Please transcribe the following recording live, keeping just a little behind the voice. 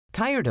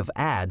Tired of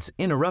ads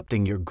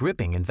interrupting your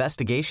gripping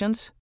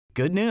investigations?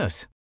 Good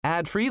news.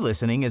 Ad-free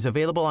listening is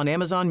available on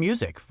Amazon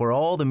Music for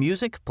all the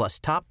music plus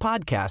top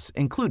podcasts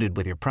included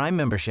with your Prime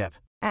membership.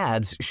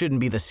 Ads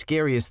shouldn't be the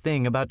scariest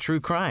thing about true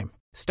crime.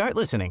 Start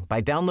listening by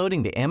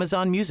downloading the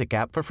Amazon Music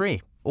app for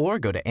free or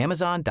go to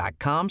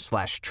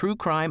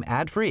amazon.com/truecrime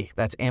ad-free.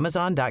 That's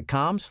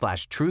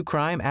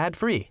amazon.com/truecrime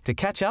ad-free to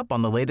catch up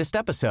on the latest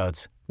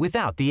episodes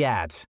without the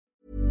ads.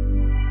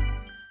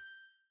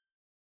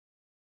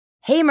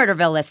 Hey,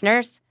 Murderville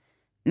listeners.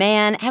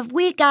 Man, have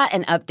we got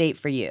an update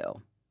for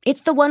you.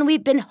 It's the one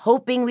we've been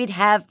hoping we'd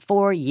have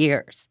for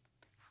years.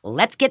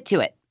 Let's get to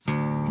it.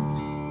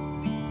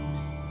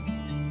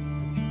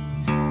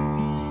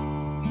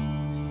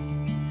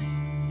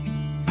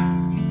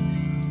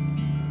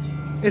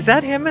 Is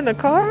that him in the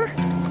car?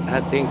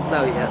 I think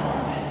so,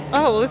 yeah.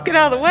 Oh, well, let's get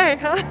out of the way,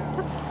 huh?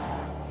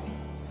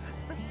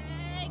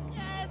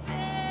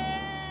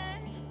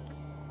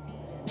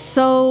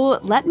 So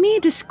let me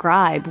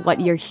describe what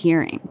you're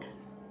hearing.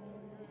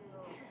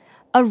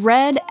 A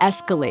red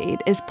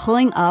Escalade is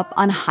pulling up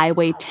on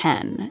Highway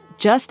 10,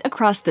 just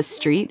across the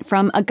street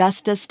from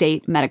Augusta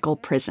State Medical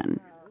Prison.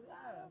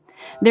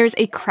 There's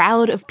a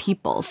crowd of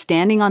people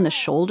standing on the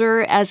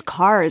shoulder as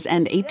cars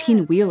and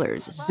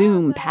 18-wheelers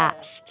zoom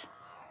past.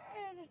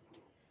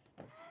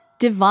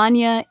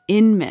 Devanya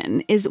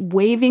Inman is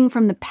waving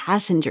from the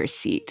passenger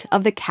seat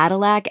of the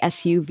Cadillac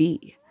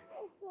SUV.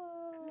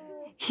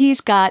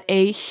 He's got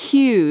a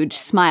huge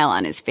smile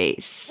on his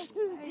face.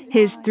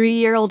 His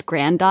 3-year-old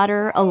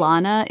granddaughter,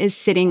 Alana, is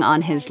sitting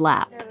on his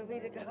lap.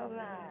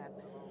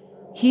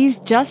 He's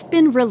just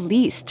been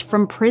released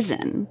from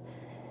prison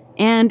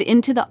and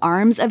into the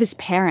arms of his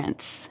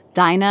parents,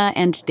 Dinah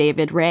and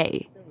David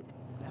Ray.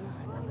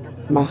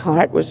 My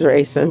heart was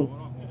racing.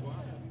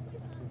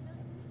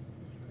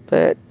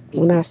 But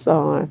when I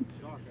saw him,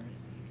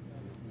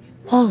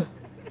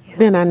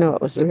 then I knew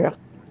it was real.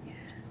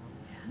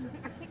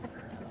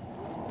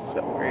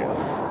 So real.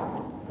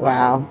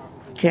 Wow.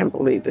 Can't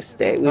believe this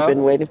day. We've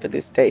been waiting for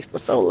this day for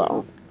so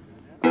long.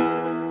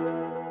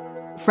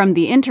 From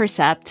The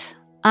Intercept,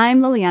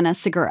 I'm Liliana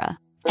Segura.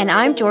 And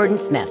I'm Jordan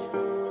Smith.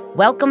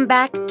 Welcome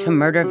back to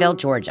Murderville,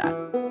 Georgia.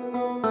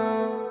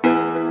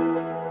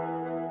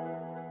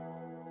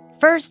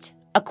 First,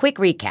 a quick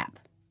recap.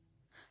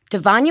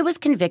 Devanya was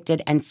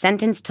convicted and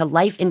sentenced to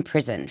life in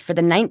prison for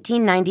the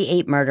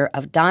 1998 murder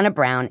of Donna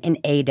Brown in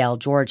Adel,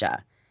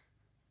 Georgia.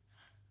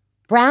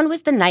 Brown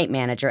was the night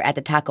manager at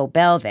the Taco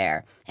Bell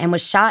there and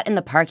was shot in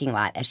the parking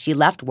lot as she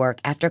left work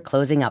after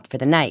closing up for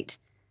the night.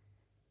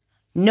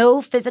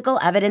 No physical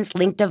evidence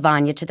linked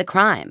Devanya to the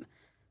crime.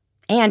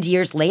 And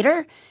years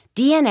later,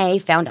 DNA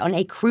found on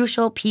a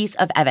crucial piece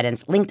of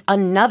evidence linked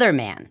another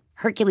man,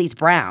 Hercules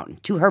Brown,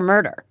 to her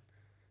murder.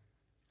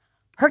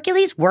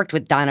 Hercules worked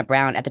with Donna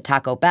Brown at the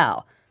Taco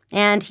Bell,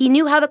 and he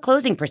knew how the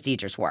closing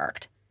procedures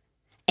worked.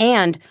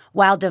 And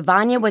while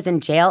Devanya was in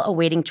jail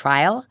awaiting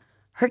trial,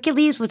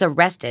 Hercules was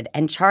arrested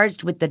and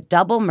charged with the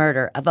double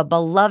murder of a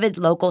beloved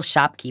local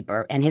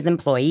shopkeeper and his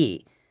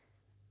employee.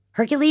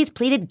 Hercules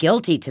pleaded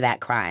guilty to that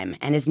crime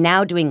and is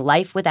now doing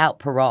life without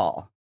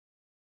parole.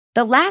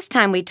 The last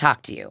time we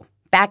talked to you,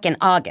 back in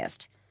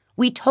August,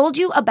 we told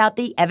you about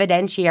the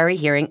evidentiary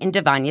hearing in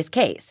Devanya's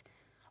case,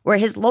 where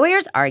his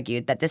lawyers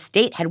argued that the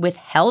state had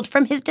withheld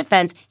from his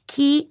defense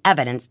key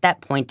evidence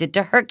that pointed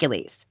to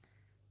Hercules,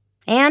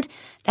 and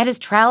that his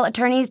trial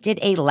attorneys did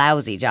a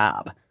lousy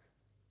job.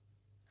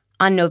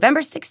 On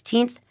November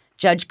 16th,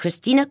 Judge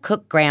Christina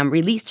Cook Graham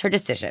released her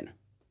decision.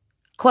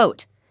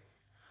 Quote,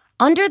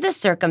 "Under the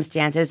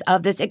circumstances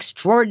of this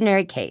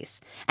extraordinary case,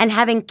 and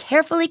having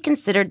carefully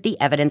considered the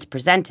evidence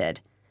presented,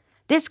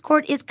 this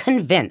court is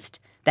convinced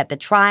that the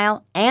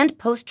trial and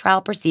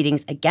post-trial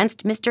proceedings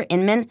against Mr.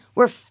 Inman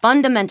were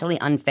fundamentally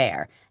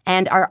unfair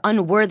and are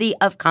unworthy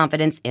of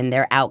confidence in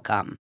their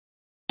outcome."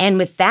 And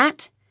with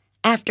that,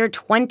 after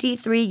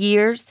 23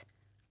 years,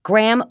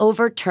 Graham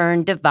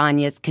overturned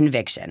Devanya's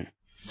conviction.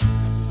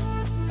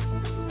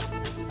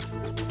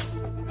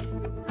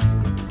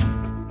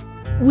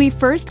 We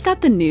first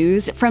got the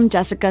news from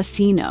Jessica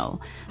Sino,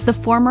 the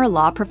former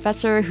law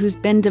professor who's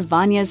been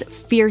Devanya's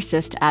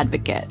fiercest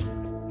advocate,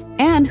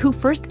 and who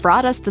first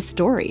brought us the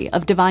story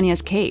of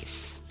Devanya's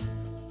case.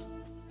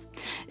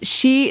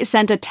 She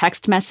sent a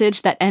text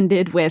message that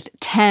ended with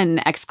 10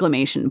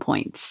 exclamation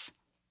points.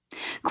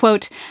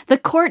 Quote, "The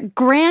court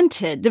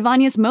granted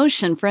Devanya's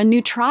motion for a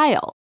new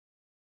trial."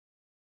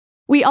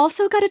 We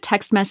also got a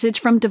text message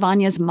from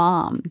Devanya's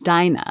mom,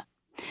 Dinah.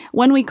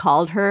 When we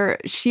called her,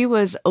 she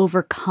was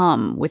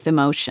overcome with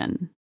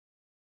emotion.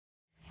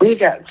 We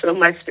got so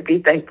much to be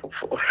thankful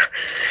for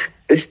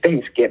this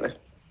Thanksgiving.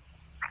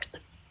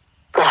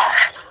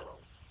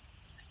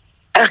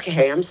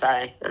 Okay, I'm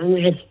sorry. I'm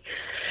ready.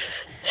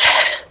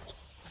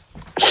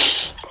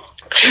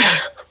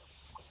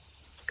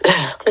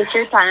 Take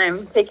your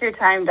time. Take your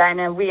time,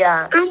 Dinah. We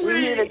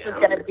knew this was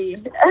going to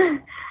be...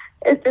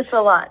 It's just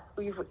a lot.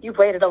 You've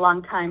waited a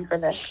long time for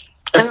this.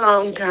 A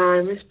long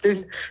time. It's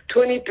been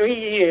 23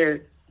 years.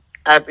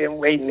 I've been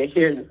waiting to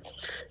hear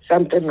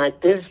something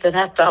like this that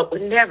I thought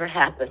would never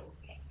happen.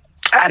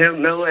 I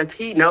don't know if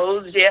he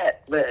knows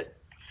yet, but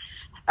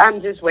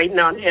I'm just waiting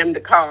on him to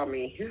call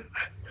me.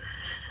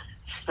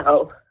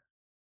 So.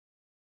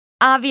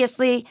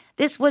 Obviously,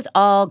 this was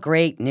all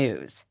great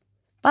news.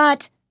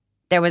 But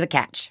there was a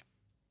catch.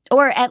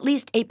 Or at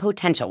least a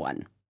potential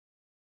one.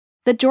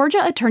 The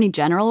Georgia Attorney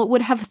General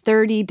would have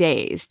 30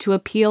 days to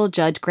appeal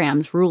Judge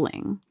Graham's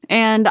ruling.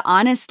 And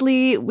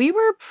honestly, we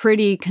were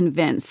pretty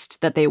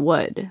convinced that they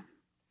would.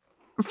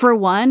 For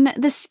one,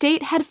 the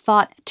state had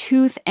fought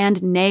tooth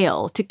and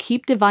nail to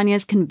keep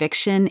Devonia's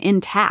conviction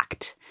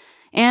intact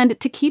and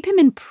to keep him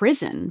in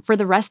prison for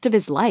the rest of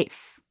his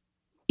life.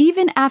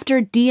 Even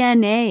after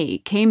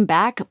DNA came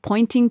back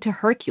pointing to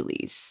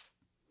Hercules.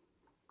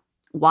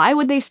 Why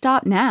would they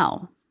stop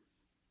now?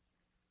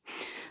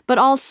 But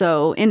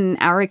also, in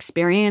our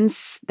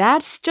experience,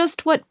 that's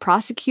just what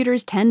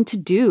prosecutors tend to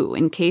do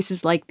in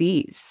cases like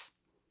these,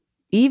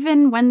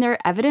 even when their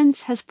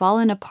evidence has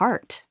fallen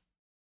apart.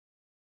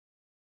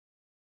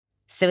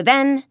 So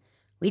then,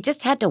 we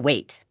just had to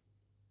wait.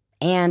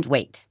 And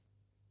wait.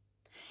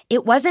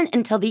 It wasn't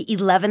until the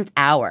 11th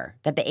hour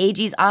that the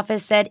AG's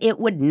office said it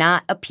would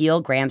not appeal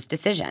Graham's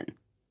decision.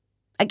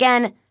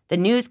 Again, the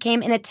news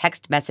came in a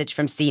text message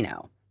from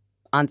Sino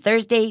on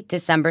Thursday,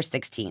 December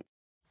 16th.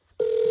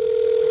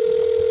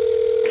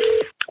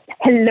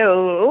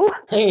 Hello.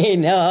 Hey,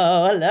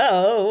 no,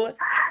 hello.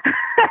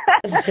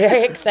 It's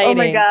very exciting. Oh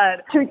my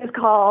God. Should we just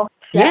call?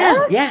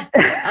 Yeah.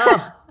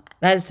 Oh,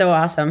 that is so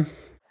awesome.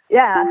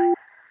 Yeah.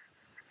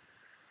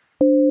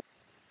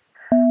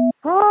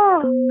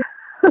 Oh.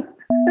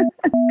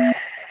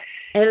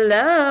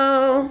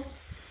 Hello.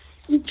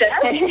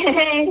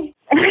 Hey.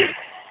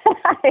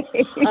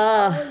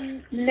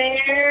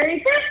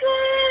 Merry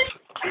Christmas.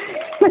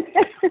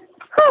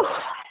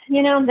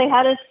 They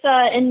had us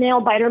in nail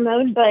biter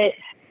mode, but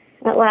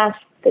at last,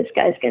 this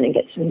guy's going to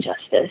get some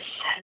justice.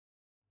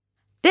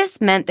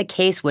 This meant the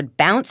case would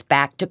bounce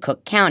back to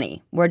Cook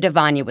County, where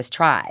Devonia was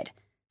tried,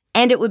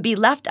 and it would be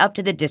left up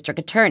to the district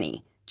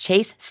attorney,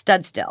 Chase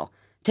Studstill,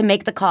 to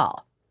make the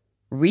call.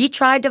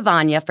 Retry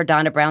Devonia for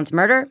Donna Brown's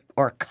murder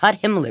or cut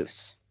him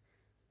loose.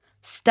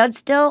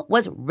 Studstill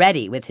was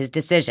ready with his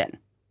decision.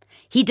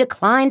 He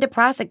declined to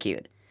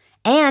prosecute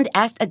and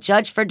asked a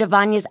judge for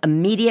Devonia's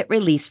immediate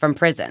release from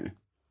prison.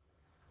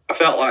 I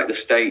felt like the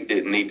state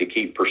didn't need to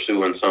keep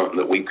pursuing something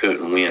that we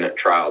couldn't win at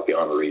trial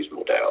beyond a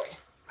reasonable doubt.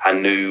 I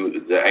knew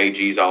the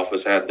AG's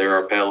office had their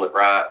appellate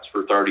rights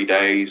for 30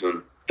 days,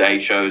 and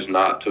they chose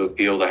not to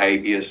appeal the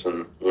habeas,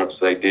 and once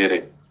they did,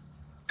 it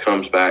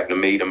comes back to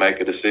me to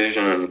make a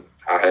decision, and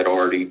I had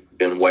already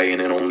been weighing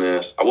in on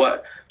this.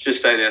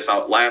 Just say this,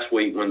 last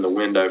week when the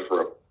window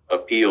for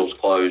appeals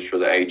closed for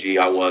the AG,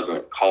 I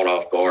wasn't caught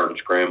off guard and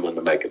scrambling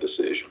to make a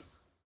decision.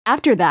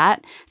 After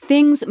that,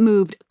 things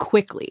moved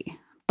quickly,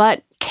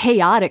 but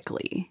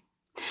chaotically.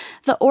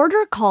 The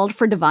order called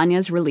for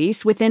Devonia's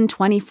release within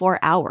 24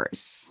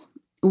 hours.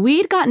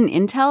 We'd gotten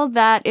intel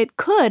that it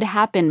could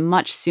happen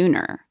much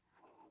sooner.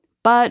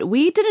 But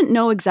we didn't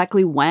know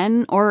exactly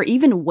when or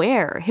even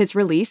where his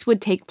release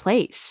would take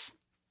place.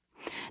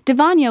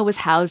 Devonia was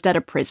housed at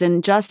a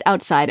prison just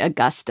outside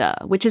Augusta,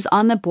 which is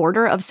on the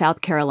border of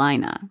South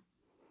Carolina.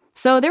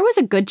 So there was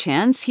a good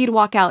chance he'd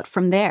walk out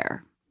from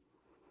there.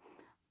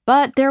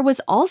 But there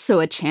was also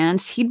a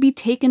chance he'd be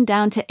taken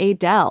down to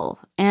Adel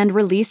and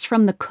released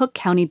from the Cook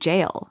County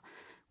Jail,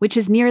 which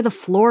is near the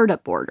Florida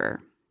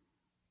border.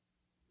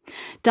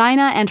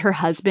 Dinah and her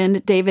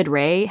husband, David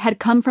Ray, had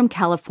come from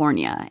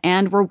California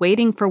and were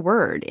waiting for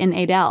word in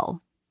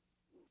Adel.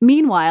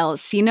 Meanwhile,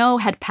 Sino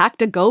had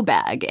packed a go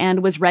bag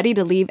and was ready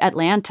to leave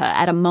Atlanta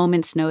at a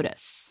moment's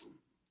notice.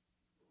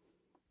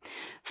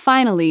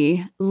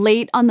 Finally,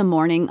 late on the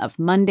morning of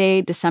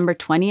Monday, December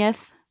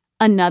 20th,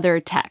 another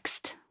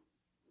text.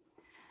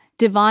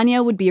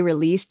 Devonia would be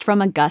released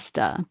from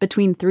Augusta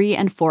between 3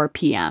 and 4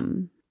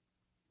 p.m.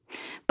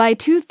 By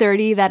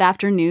 2:30 that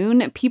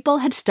afternoon, people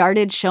had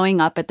started showing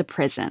up at the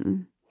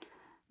prison.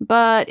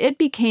 But it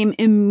became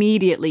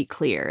immediately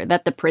clear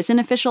that the prison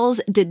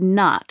officials did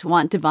not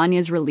want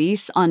Devonia's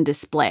release on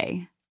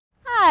display.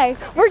 Hi,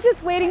 we're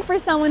just waiting for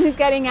someone who's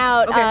getting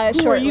out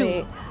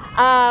shortly.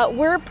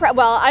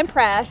 I'm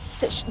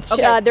press.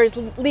 Okay. There's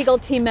legal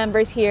team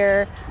members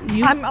here.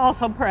 I'm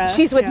also press.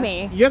 She's with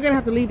me. You're going to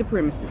have to leave the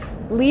premises.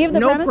 Leave the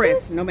premises? No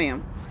press. No,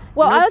 ma'am.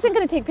 Well, no, I wasn't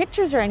going to take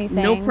pictures or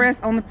anything. No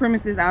press on the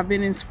premises. I've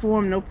been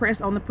informed no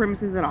press on the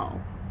premises at all.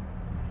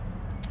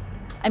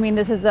 I mean,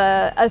 this is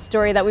a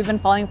story that we've been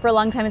following for a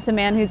long time. It's a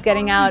man who's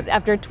getting out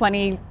after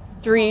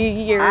 23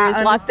 years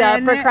locked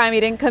up for a crime he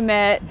didn't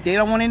commit. They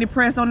don't want any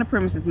press on the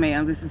premises,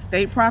 ma'am. This is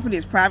state property.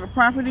 It's private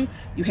property.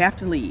 You have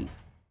to leave.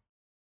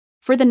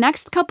 For the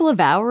next couple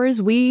of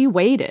hours, we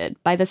waited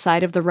by the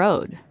side of the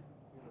road.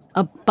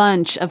 A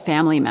bunch of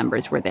family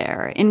members were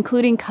there,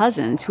 including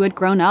cousins who had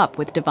grown up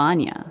with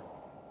Devonia.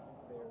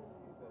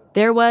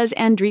 There was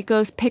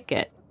Andrikos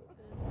Pickett.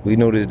 We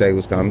knew this day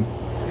was coming.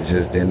 We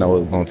just didn't know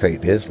it was going to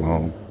take this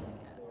long.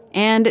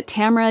 And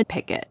Tamara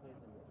Pickett.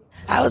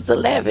 I was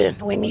 11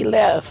 when he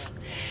left.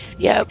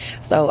 Yep.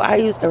 So I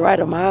used to write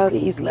him all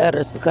these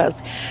letters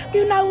because,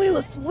 we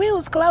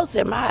was close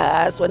in my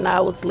eyes when I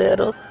was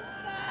little.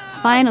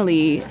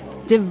 Finally,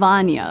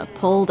 Devanya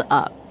pulled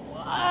up.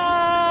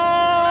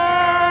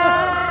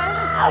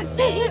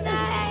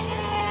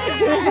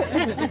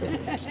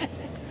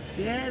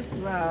 Yes,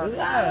 Mom.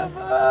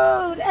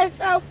 Oh, that's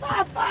your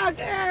papa,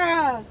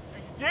 girl.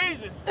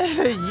 Jesus.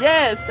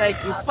 Yes,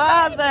 thank you,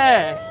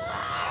 Father.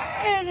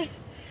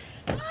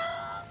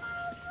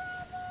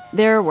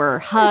 There were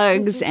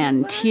hugs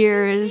and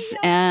tears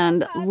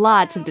and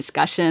lots of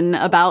discussion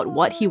about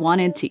what he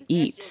wanted to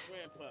eat.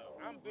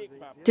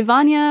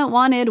 Devanya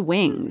wanted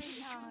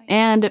wings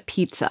and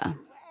pizza.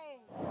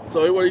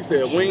 So what he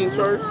said, wings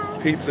first?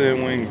 Pizza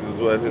and wings is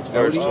what his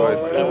first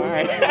choice is.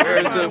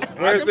 Right.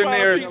 Where's the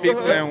nearest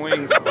pizza and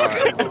wings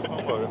spot?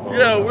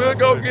 Yeah, we'll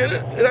go get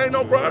it. It ain't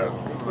no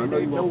problem. I know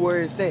you know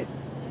where it's at.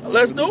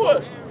 Let's do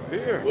it.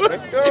 Here,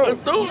 let's go. Let's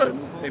do it.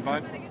 Hey,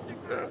 bud. Hey.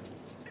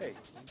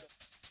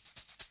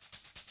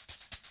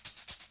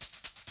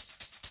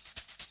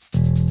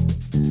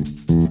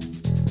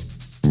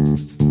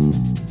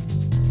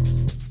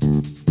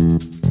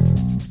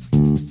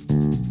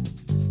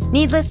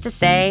 Needless to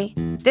say,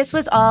 this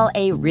was all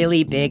a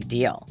really big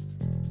deal.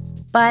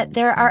 But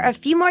there are a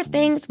few more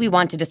things we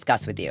want to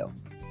discuss with you.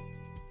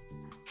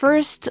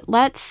 First,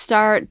 let's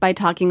start by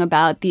talking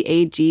about the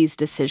AG's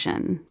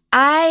decision.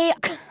 I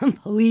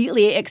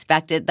completely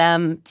expected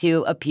them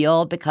to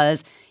appeal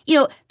because,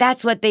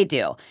 that's what they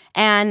do.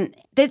 And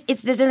this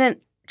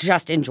isn't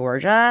just in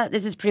Georgia.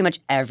 This is pretty much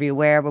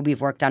everywhere where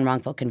we've worked on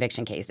wrongful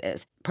conviction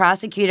cases.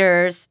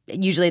 Prosecutors,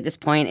 usually at this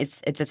point,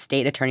 it's a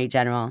state attorney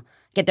general,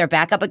 get their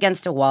back up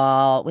against a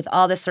wall with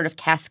all this sort of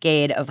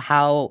cascade of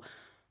how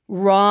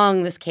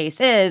wrong this case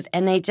is,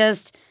 and they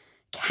just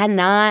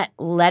cannot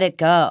let it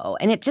go.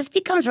 And it just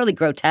becomes really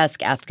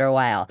grotesque after a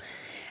while.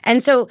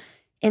 And so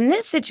in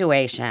this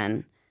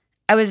situation,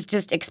 I was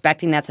just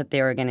expecting that's what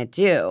they were going to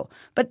do.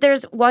 But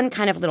there's one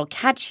kind of little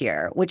catch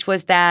here, which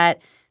was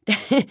that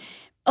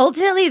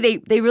ultimately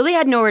they really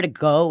had nowhere to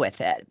go with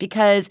it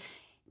because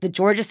the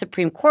Georgia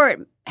Supreme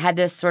Court had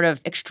this sort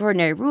of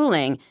extraordinary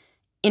ruling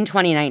in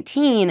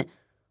 2019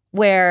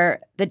 where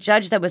the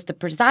judge that was the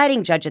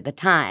presiding judge at the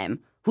time,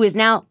 who is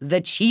now the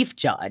chief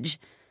judge,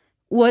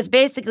 was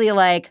basically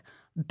like,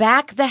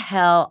 back the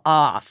hell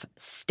off,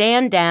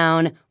 stand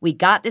down, we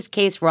got this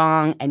case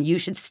wrong, and you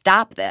should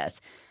stop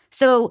this.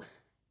 So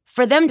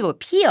for them to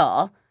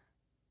appeal,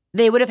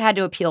 they would have had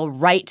to appeal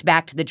right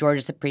back to the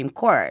Georgia Supreme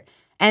Court.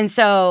 And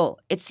so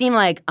it seemed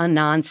like a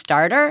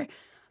non-starter,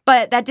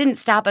 but that didn't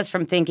stop us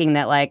from thinking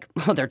that,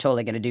 they're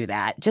totally going to do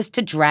that, just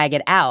to drag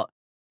it out.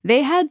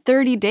 They had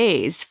 30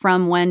 days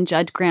from when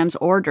Judge Graham's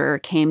order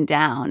came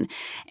down.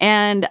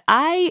 And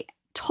I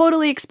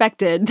totally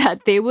expected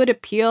that they would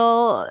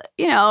appeal,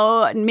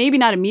 maybe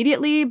not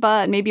immediately,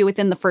 but maybe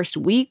within the first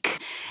week.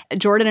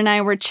 Jordan and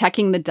I were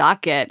checking the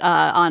docket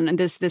on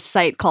this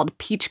site called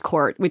Peach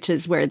Court, which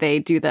is where they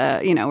do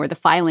where the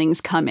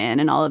filings come in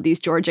and all of these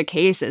Georgia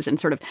cases, and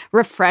sort of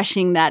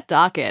refreshing that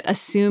docket,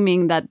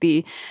 assuming that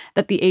the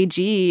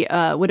AG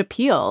would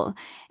appeal.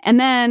 And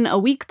then a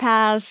week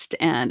passed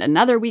and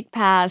another week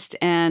passed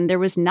and there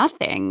was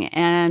nothing.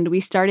 And we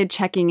started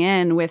checking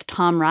in with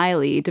Tom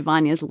Riley,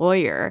 Devanya's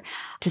lawyer,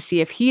 to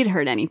see if he'd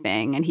heard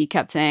anything. And he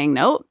kept saying,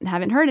 nope,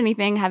 haven't heard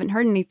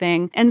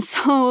anything. And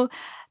so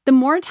the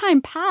more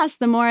time passed,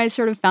 the more I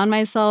sort of found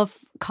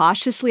myself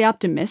cautiously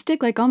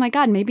optimistic, like, oh my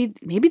God, maybe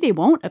they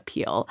won't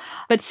appeal.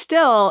 But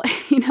still,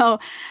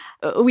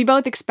 we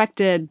both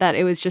expected that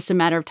it was just a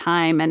matter of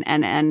time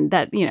and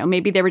that,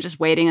 maybe they were just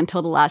waiting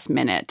until the last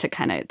minute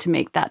to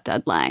make that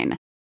deadline.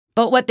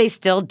 But what they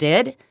still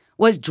did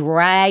was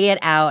drag it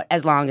out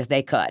as long as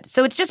they could.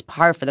 So it's just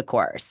par for the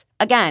course.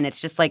 Again,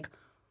 it's just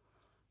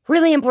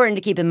really important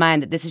to keep in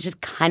mind that this is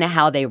just kind of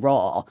how they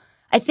roll.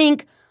 I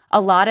think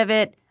a lot of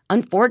it,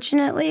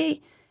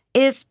 unfortunately,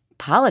 is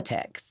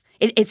politics.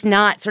 It's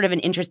not sort of an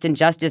interest in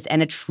justice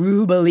and a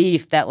true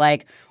belief that,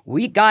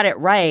 we got it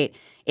right.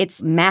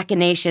 It's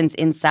machinations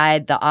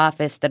inside the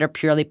office that are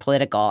purely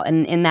political.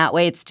 And in that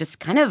way, it's just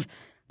kind of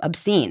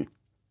obscene.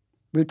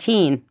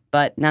 Routine,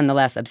 but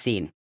nonetheless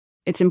obscene.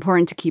 It's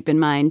important to keep in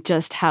mind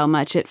just how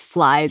much it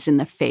flies in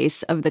the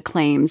face of the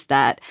claims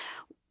that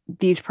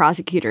these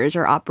prosecutors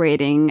are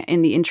operating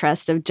in the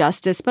interest of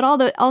justice, but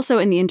also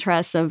in the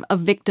interests of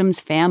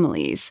victims'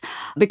 families.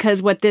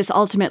 Because what this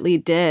ultimately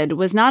did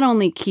was not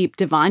only keep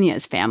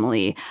Devanya's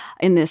family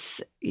in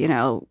this,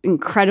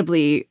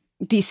 incredibly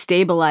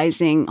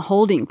destabilizing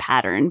holding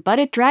pattern, but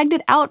it dragged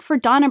it out for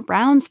Donna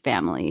Brown's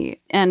family.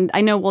 And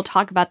I know we'll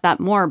talk about that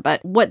more,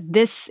 but what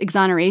this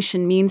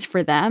exoneration means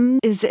for them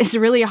is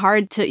really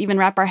hard to even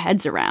wrap our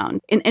heads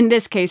around. In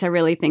this case, I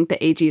really think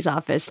the AG's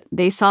office,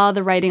 they saw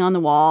the writing on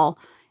the wall,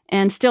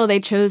 and still they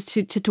chose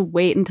to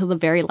wait until the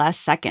very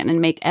last second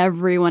and make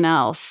everyone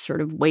else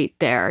sort of wait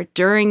there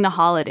during the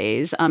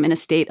holidays in a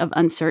state of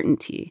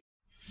uncertainty.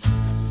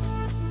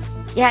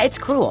 Yeah, it's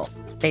cruel,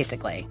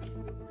 basically.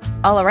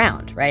 All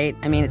around, right?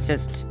 I mean,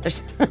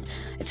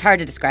 it's hard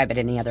to describe it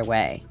any other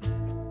way.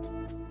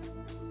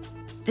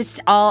 this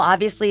all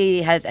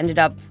obviously has ended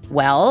up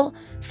well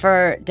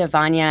for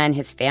Devanya and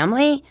his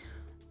family.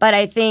 But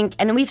I think,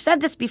 and we've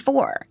said this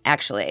before,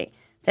 actually,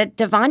 that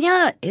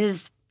Devanya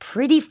is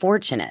pretty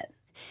fortunate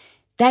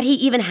that he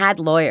even had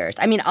lawyers.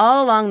 I mean,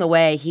 all along the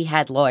way, he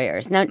had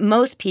lawyers. Now,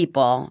 most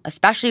people,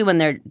 especially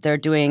when they're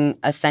doing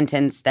a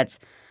sentence that's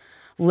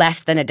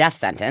less than a death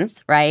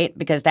sentence, right?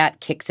 Because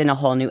that kicks in a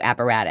whole new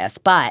apparatus.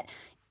 But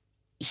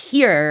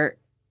here,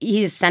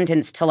 he's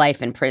sentenced to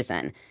life in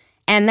prison.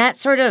 And that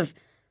sort of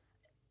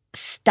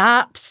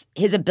stops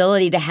his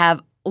ability to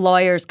have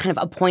lawyers kind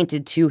of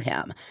appointed to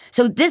him.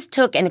 So this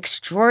took an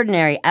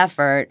extraordinary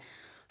effort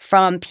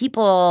from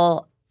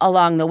people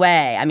along the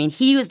way. I mean,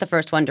 he was the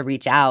first one to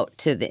reach out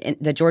to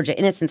the Georgia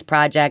Innocence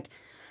Project.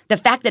 The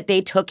fact that they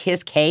took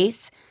his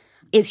case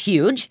is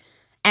huge.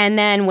 And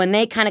then when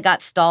they kind of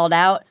got stalled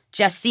out,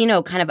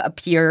 Jessino kind of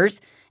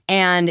appears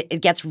and it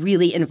gets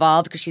really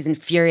involved because she's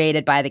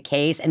infuriated by the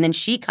case. And then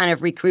she kind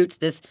of recruits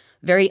this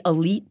very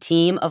elite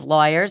team of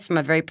lawyers from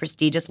a very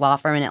prestigious law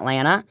firm in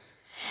Atlanta.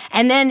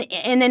 And then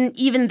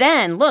even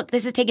then, look,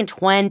 this has taken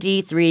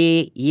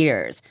 23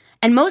 years.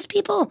 And most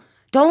people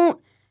don't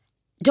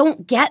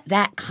get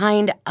that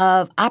kind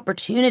of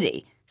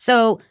opportunity.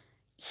 So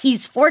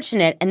he's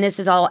fortunate, and this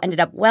has all ended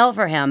up well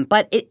for him.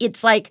 But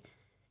it's like,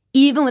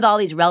 even with all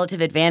these relative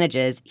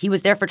advantages, he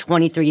was there for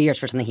 23 years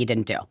for something he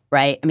didn't do,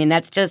 right? I mean,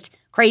 that's just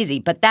crazy.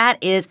 But that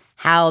is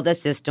how the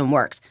system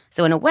works.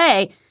 So in a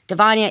way,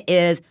 Devanya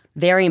is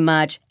very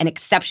much an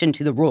exception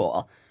to the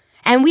rule.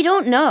 And we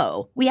don't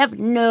know. We have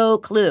no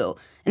clue.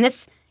 And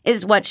this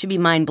is what should be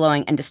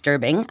mind-blowing and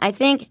disturbing, I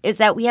think, is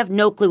that we have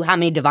no clue how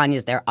many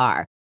Devanyas there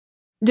are.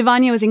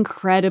 Devanya was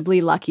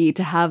incredibly lucky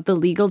to have the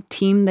legal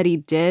team that he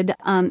did,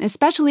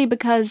 especially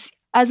because,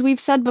 as we've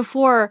said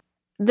before,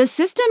 the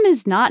system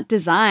is not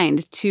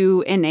designed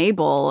to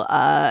enable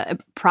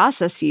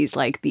processes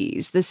like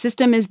these. The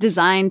system is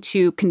designed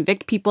to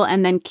convict people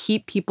and then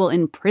keep people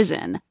in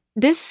prison.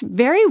 This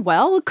very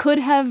well could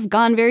have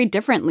gone very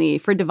differently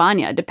for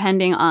Devanya,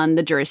 depending on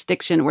the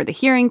jurisdiction where the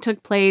hearing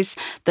took place,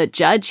 the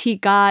judge he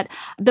got,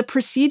 the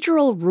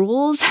procedural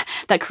rules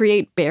that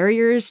create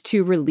barriers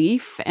to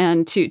relief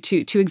and to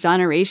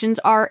exonerations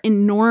are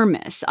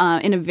enormous.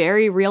 In a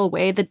very real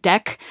way, the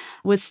deck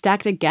was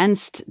stacked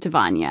against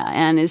Devanya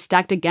and is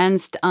stacked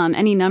against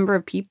any number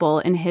of people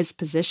in his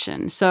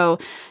position. So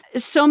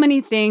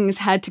many things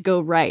had to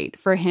go right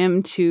for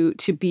him to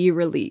be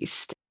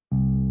released.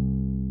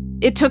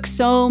 It took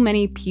so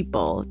many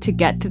people to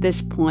get to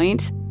this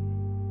point.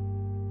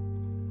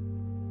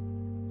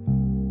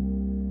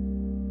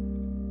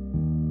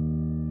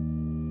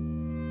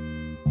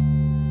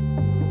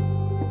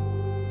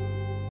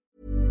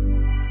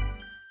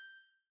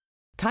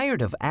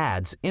 Tired of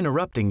ads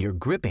interrupting your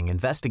gripping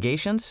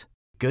investigations?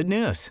 Good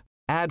news.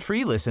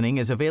 Ad-free listening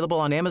is available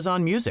on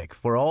Amazon Music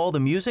for all the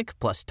music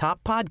plus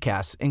top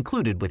podcasts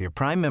included with your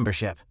Prime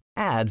membership.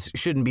 Ads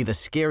shouldn't be the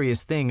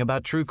scariest thing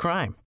about true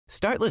crime.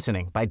 Start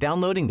listening by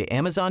downloading the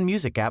Amazon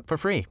Music app for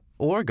free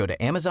or go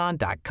to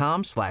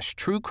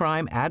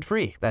amazon.com/truecrime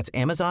ad-free. That's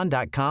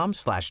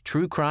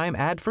amazon.com/truecrime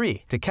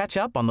ad-free to catch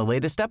up on the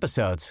latest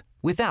episodes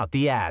without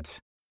the ads.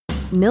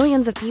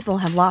 Millions of people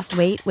have lost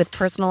weight with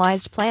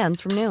personalized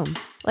plans from Noom.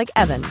 Like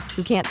Evan,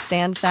 who can't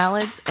stand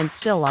salads and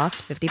still lost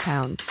 50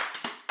 pounds.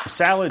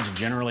 Salads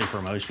generally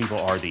for most people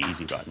are the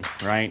easy button,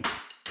 right?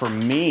 For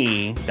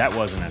me, that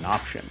wasn't an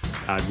option.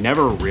 I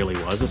never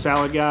really was a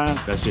salad guy.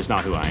 That's just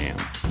not who I am.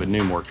 But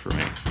Noom worked for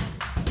me.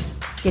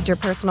 Get your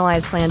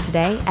personalized plan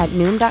today at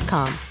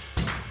Noom.com.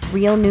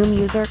 Real Noom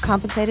user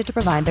compensated to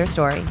provide their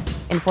story.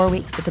 In 4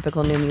 weeks, the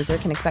typical Noom user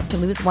can expect to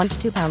lose 1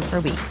 to 2 pounds per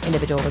week.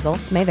 Individual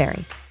results may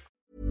vary.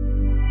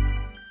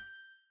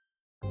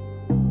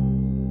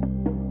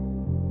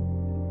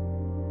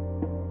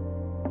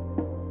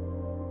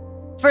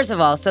 First of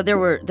all, so there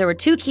were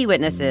two key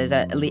witnesses,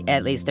 at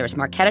least. There was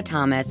Marquetta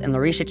Thomas and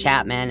Larisha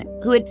Chapman,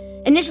 who had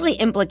initially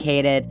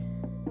implicated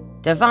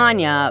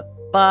Devanya,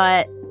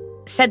 but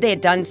said they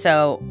had done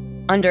so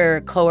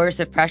under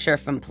coercive pressure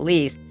from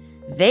police.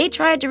 They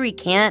tried to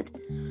recant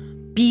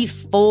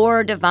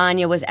before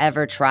Devanya was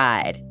ever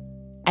tried.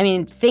 I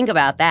mean, think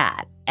about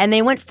that. And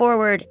they went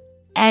forward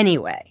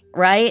anyway,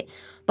 right?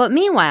 But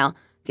meanwhile,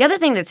 the other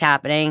thing that's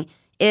happening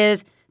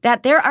is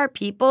that there are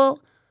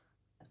people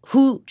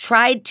who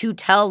tried to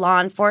tell law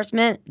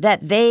enforcement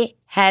that they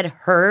had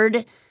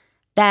heard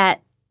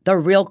that the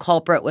real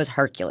culprit was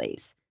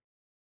Hercules.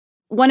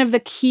 One of the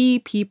key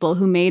people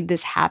who made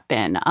this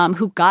happen,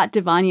 who got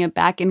Devanya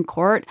back in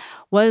court,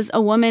 was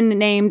a woman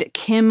named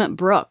Kim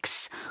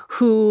Brooks,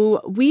 who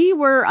we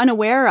were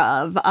unaware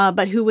of,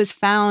 but who was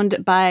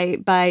found by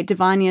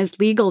Devanya's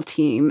legal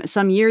team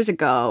some years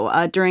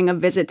ago during a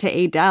visit to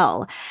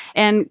Adele.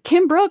 And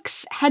Kim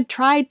Brooks had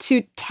tried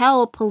to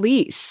tell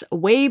police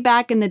way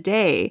back in the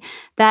day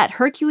that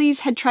Hercules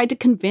had tried to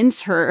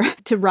convince her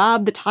to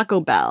rob the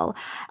Taco Bell,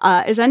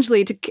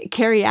 essentially to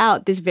carry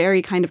out this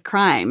very kind of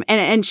crime.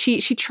 And she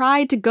She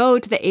tried to go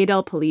to the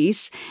Adel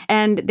police,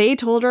 and they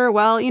told her,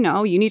 well, you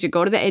need to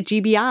go to the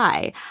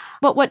GBI.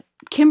 But what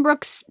Kim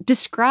Brooks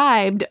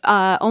described,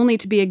 only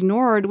to be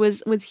ignored,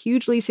 was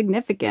hugely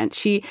significant.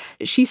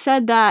 She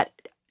said that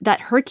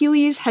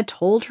Hercules had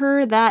told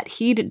her that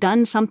he'd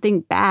done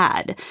something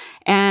bad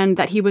and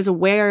that he was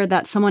aware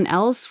that someone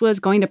else was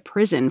going to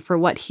prison for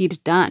what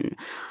he'd done.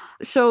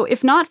 So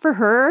if not for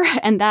her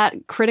and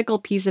that critical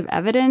piece of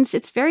evidence,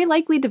 it's very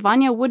likely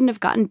Devanya wouldn't have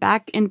gotten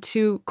back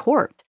into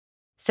court.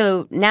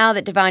 So now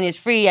that Devanya's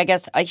free, I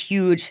guess a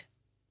huge,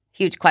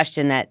 huge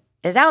question that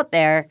is out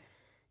there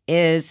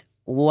is,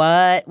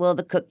 what will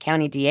the Cook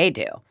County DA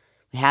do?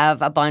 We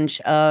have a bunch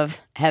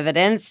of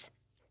evidence,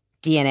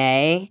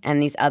 DNA,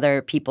 and these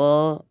other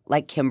people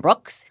like Kim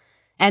Brooks.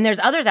 And there's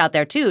others out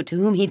there, too, to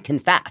whom he'd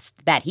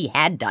confessed that he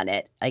had done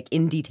it, like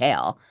in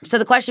detail. So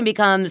the question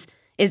becomes,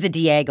 is the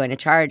DA going to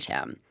charge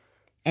him?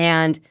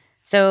 And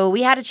so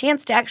we had a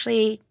chance to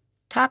actually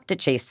talk to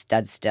Chase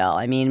Studstill.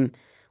 I mean,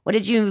 what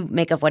did you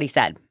make of what he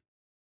said?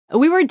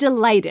 We were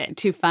delighted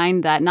to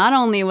find that not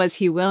only was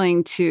he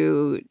willing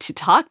to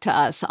talk to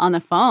us on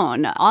the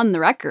phone, on the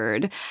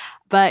record,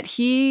 but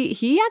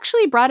he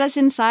actually brought us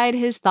inside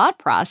his thought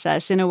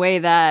process in a way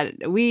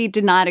that we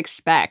did not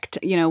expect.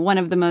 One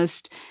of the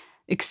most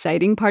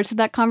exciting parts of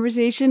that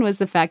conversation was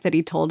the fact that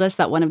he told us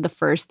that one of the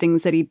first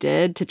things that he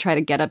did to try to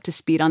get up to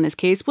speed on this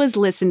case was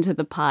listen to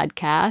the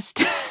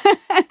podcast,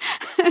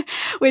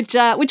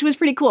 which was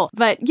pretty cool.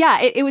 But yeah,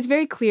 it was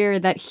very clear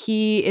that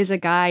he is a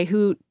guy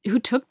who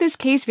took this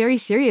case very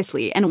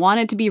seriously and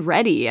wanted to be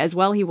ready, as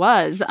well he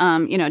was,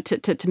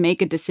 to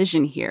make a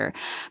decision here.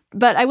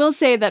 But I will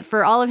say that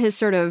for all of his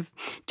sort of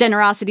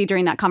generosity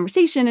during that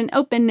conversation and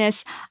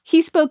openness,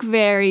 he spoke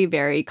very,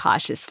 very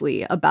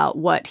cautiously about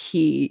what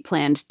he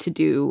planned to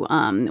do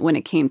when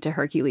it came to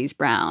Hercules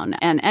Brown,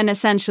 and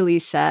essentially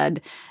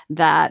said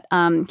that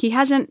he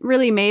hasn't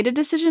really made a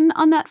decision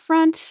on that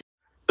front.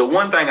 The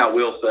one thing I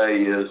will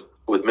say is,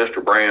 with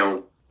Mr.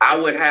 Brown, I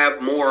would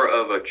have more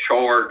of a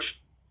charge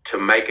to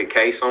make a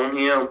case on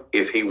him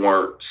if he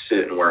weren't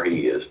sitting where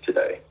he is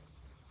today.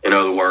 In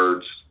other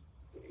words,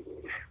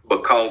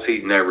 because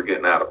he's never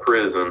getting out of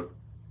prison,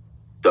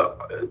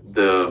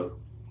 the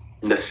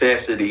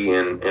necessity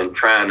in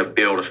trying to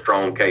build a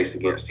strong case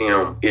against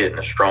him isn't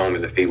as strong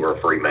as if he were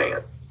a free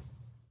man.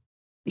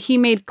 He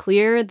made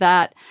clear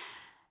that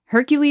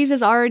Hercules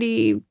is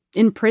already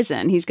in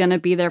prison. He's going to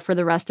be there for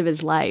the rest of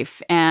his life.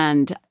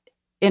 And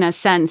in a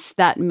sense,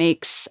 that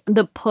makes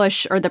the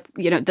push or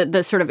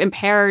the sort of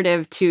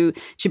imperative to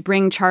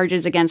bring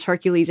charges against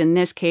Hercules in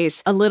this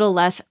case a little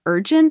less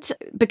urgent,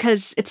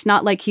 because it's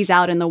not like he's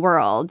out in the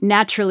world.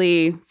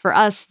 Naturally, for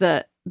us,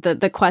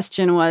 the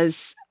question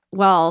was,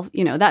 well,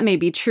 that may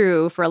be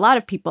true for a lot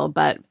of people,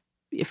 but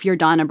if you're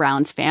Donna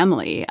Brown's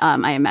family,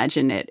 I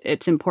imagine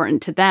it's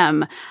important to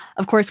them.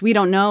 Of course, we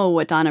don't know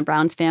what Donna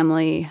Brown's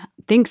family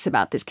thinks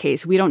about this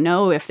case. We don't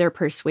know if they're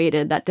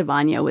persuaded that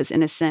Devanya was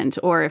innocent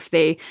or if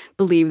they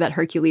believe that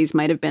Hercules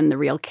might have been the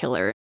real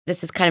killer.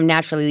 This is kind of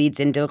naturally leads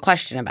into a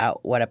question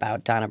about what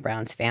about Donna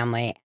Brown's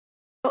family.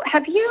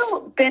 Have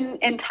you been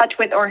in touch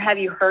with, or have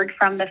you heard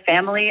from the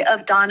family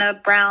of Donna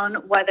Brown,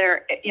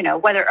 whether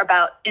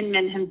about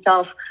Inman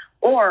himself,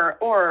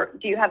 or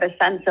do you have a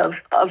sense of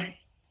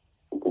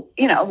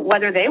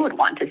whether they would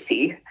want to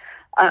see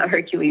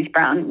Hercules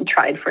Brown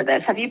tried for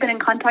this? Have you been in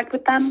contact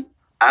with them?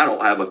 I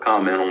don't have a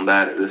comment on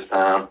that at this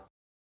time.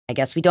 I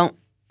guess we don't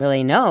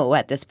really know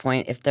at this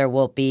point if there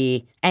will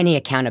be any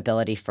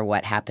accountability for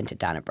what happened to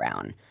Donna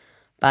Brown.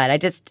 But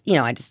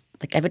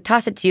I would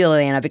toss it to you,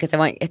 Liliana, because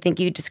I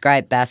think you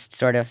describe best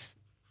sort of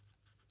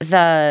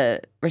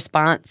the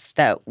response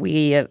that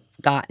we have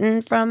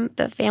gotten from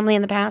the family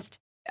in the past.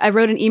 I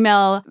wrote an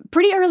email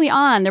pretty early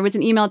on. There was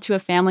an email to a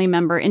family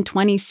member in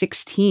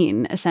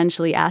 2016,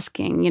 essentially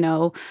asking,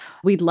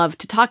 we'd love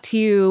to talk to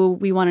you.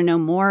 We want to know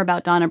more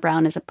about Donna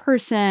Brown as a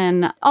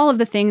person, all of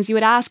the things you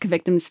would ask a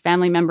victim's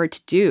family member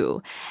to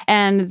do.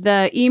 And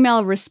the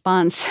email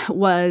response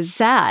was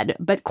sad,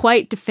 but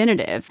quite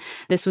definitive.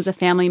 This was a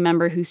family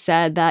member who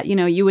said that,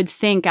 you would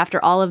think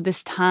after all of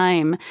this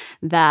time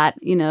that,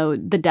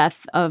 the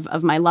death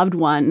of my loved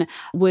one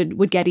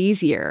would get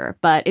easier,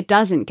 but it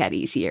doesn't get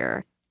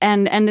easier.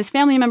 And this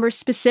family member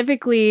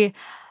specifically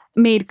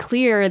made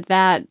clear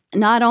that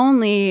not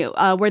only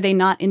were they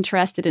not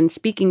interested in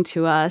speaking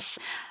to us,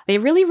 they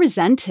really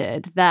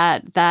resented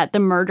that the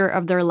murder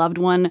of their loved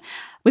one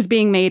was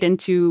being made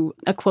into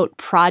a, quote,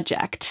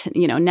 project.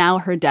 Now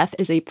her death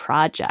is a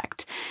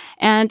project.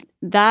 And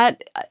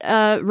that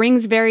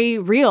rings very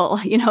real.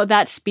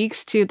 That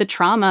speaks to the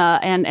trauma.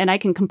 And I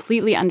can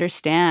completely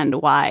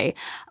understand why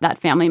that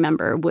family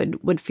member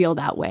would feel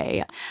that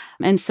way.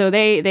 And so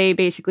they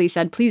basically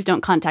said, please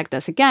don't contact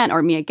us again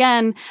or me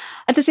again.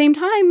 At the same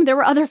time, there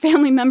were other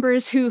family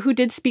members who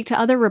did speak to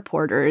other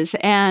reporters.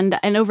 And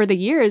over the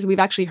years, we've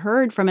actually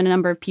heard from a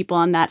number of people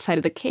on that side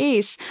of the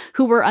case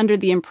who were under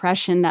the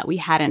impression that we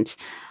hadn't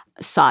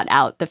sought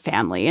out the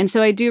family. And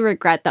so I do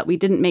regret that we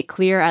didn't make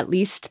clear, at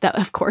least, that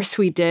of course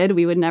we did.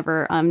 We would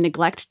never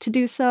neglect to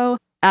do so.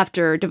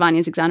 After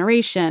Devanya's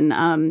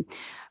exoneration,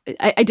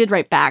 I did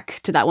write back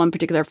to that one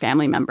particular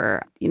family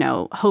member,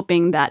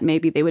 hoping that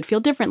maybe they would feel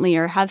differently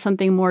or have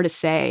something more to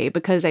say,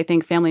 because I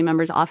think family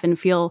members often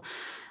feel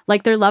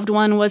like their loved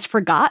one was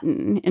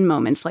forgotten in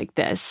moments like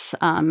this,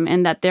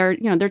 and that their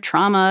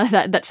trauma,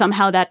 that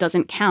somehow that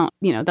doesn't count.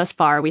 Thus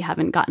far, we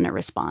haven't gotten a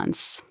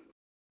response.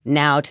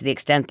 Now, to the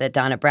extent that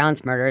Donna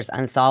Brown's murder is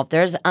unsolved,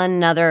 there's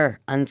another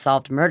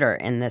unsolved murder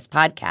in this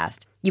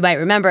podcast. You might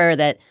remember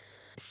that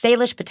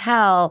Salish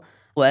Patel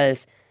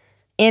was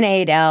in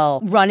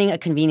Adel running a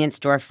convenience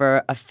store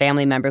for a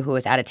family member who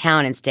was out of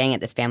town and staying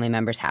at this family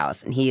member's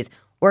house. And he's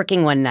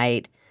working one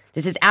night.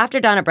 This is after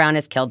Donna Brown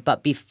is killed,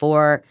 but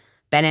before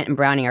Bennett and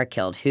Browning are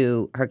killed,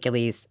 who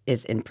Hercules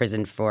is in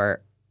prison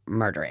for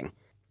murdering.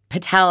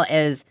 Patel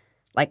is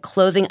like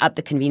closing up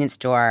the convenience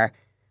store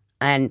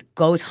and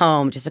goes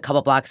home just a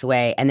couple blocks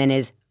away and then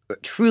is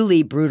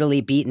truly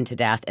brutally beaten to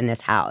death in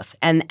this house.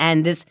 And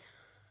this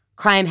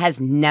crime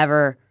has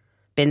never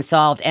been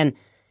solved. And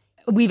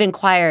we've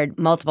inquired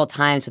multiple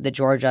times with the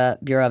Georgia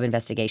Bureau of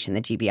Investigation,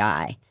 the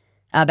GBI,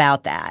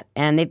 about that.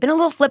 And they've been a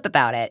little flip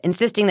about it,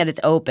 insisting that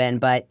it's open,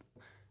 but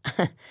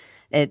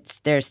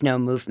there's no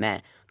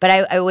movement.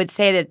 But I would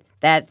say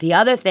that the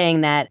other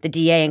thing that the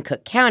DA in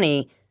Cook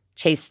County,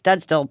 Chase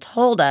Studstill,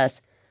 told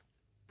us,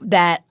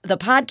 that the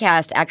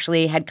podcast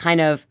actually had kind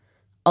of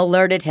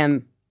alerted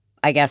him,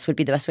 I guess would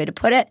be the best way to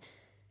put it,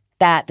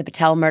 that the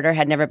Patel murder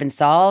had never been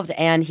solved.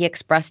 And he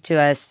expressed to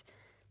us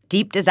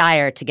deep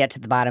desire to get to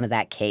the bottom of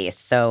that case.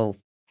 So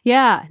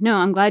yeah, no,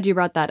 I'm glad you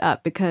brought that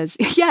up, because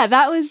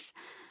that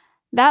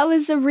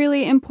was a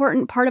really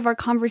important part of our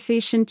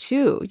conversation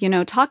too.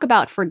 Talk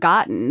about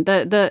forgotten.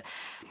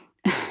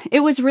 It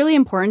was really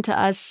important to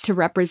us to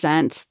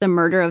represent the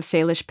murder of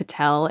Salish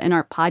Patel in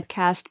our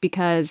podcast,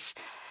 because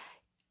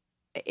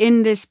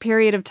in this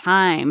period of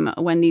time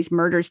when these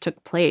murders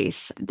took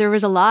place, there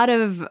was a lot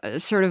of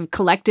sort of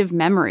collective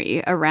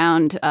memory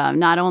around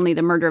not only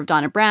the murder of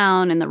Donna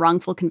Brown and the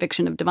wrongful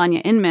conviction of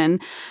Devanya Inman,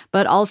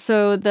 but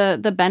also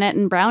the Bennett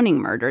and Browning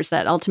murders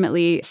that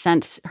ultimately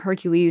sent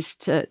Hercules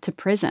to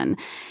prison.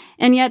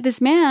 And yet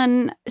this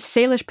man,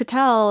 Salish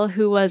Patel,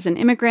 who was an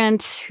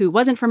immigrant, who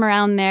wasn't from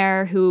around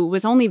there, who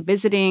was only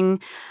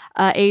visiting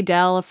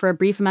Adel for a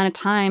brief amount of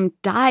time,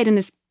 died in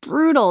this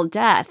brutal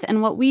death.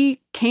 And what we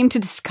came to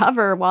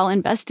discover while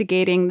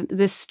investigating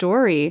this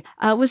story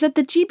was that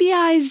the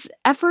GBI's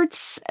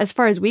efforts, as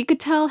far as we could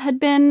tell, had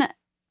been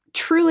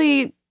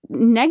truly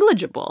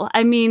negligible.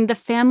 I mean, the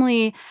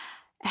family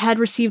had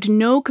received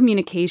no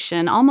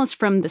communication almost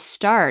from the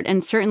start,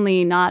 and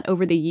certainly not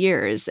over the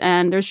years.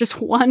 And there's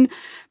just one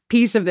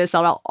piece of this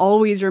I'll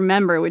always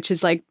remember, which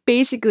is like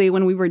basically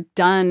when we were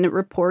done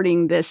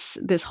reporting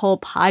this whole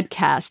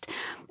podcast,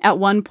 at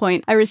one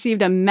point I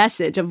received a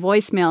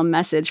voicemail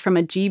message from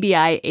a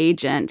GBI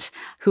agent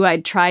who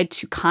I'd tried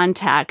to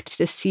contact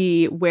to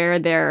see where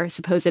their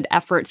supposed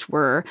efforts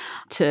were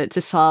to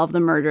solve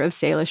the murder of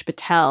Salish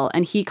Patel.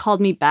 And he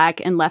called me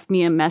back and left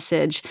me a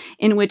message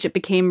in which it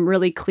became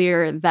really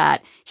clear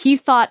that he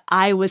thought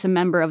I was a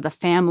member of the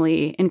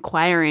family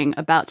inquiring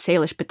about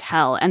Salish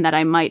Patel and that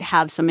I might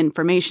have some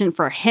information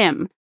for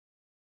him.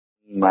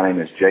 My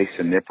name is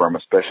Jason Nipper. I'm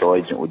a special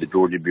agent with the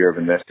Georgia Bureau of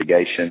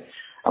Investigation.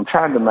 I'm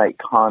trying to make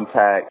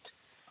contact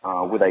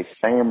with a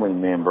family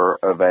member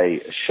of a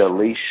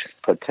Salish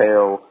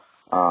Patel,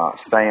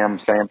 Sam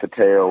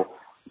Patel,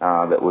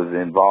 that was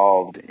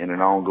involved in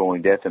an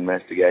ongoing death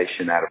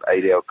investigation out of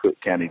Adel,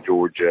 Cook County,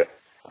 Georgia,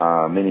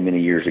 many,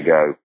 many years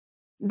ago.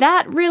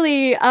 That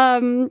really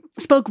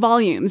spoke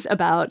volumes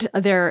about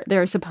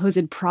their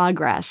supposed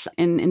progress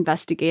in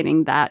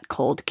investigating that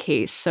cold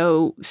case.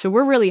 So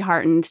we're really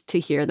heartened to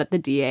hear that the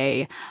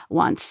DA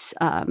wants,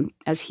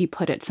 as he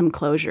put it, some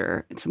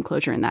closure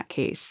in that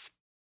case.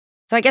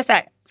 So I guess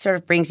that sort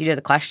of brings you to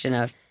the question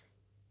of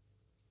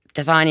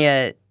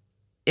Devanya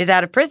is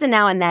out of prison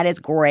now, and that is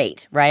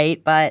great,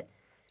 right? But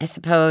I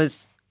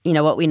suppose,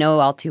 what we know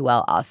all too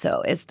well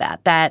also is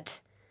that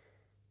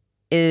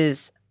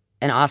is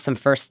an awesome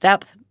first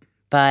step,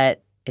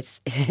 but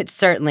it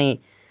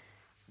certainly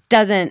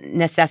doesn't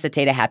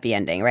necessitate a happy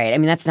ending, right? I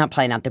mean, that's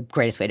probably not the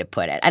greatest way to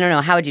put it. I don't know.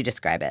 How would you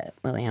describe it,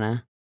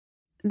 Liliana?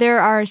 There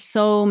are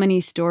so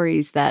many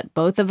stories that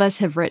both of us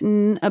have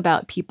written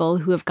about people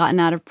who have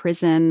gotten out of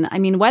prison. I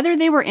mean, whether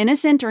they were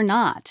innocent or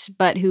not,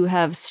 but who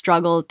have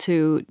struggled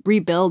to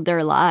rebuild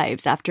their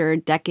lives after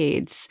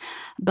decades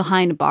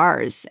behind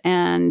bars.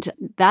 And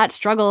that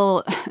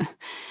struggle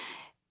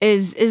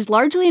is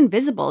largely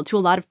invisible to a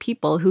lot of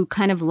people who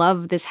kind of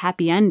love this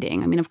happy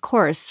ending. I mean, of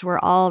course, we're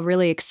all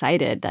really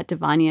excited that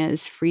Devanya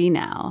is free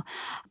now,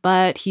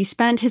 but he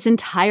spent his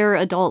entire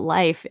adult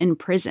life in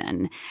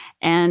prison,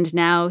 and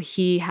now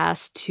he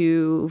has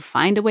to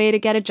find a way to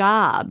get a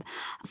job,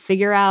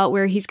 figure out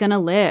where he's going to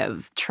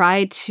live,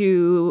 try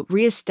to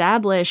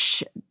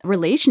reestablish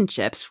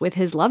relationships with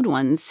his loved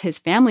ones, his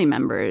family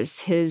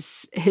members,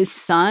 his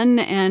son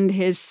and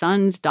his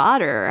son's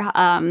daughter.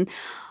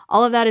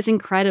 All of that is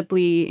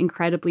incredibly,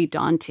 incredibly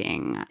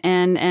daunting.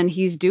 And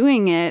he's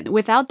doing it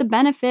without the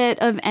benefit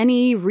of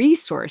any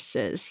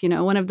resources.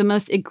 One of the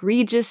most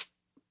egregious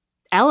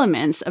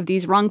elements of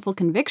these wrongful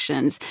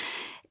convictions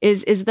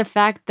is the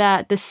fact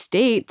that the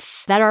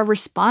states that are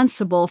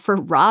responsible for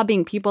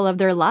robbing people of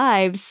their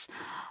lives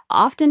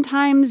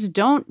oftentimes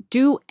don't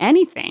do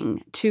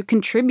anything to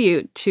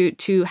contribute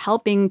to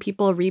helping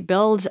people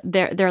rebuild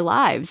their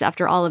lives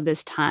after all of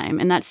this time.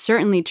 And that's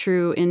certainly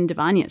true in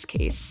Devonia's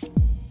case.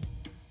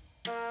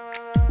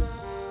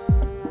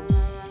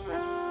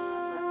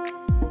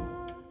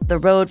 The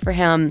road for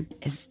him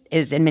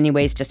is in many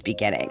ways just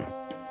beginning.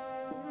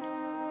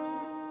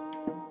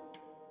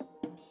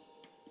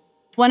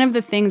 One of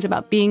the things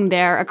about being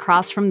there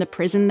across from the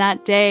prison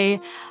that day,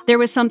 there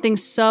was something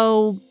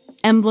so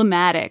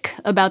emblematic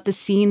about the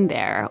scene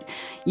there.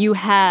 You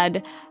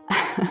had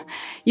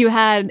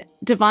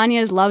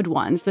Devonia's loved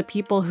ones, the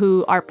people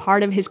who are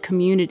part of his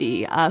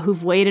community,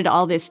 who've waited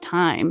all this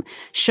time,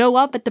 show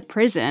up at the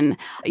prison,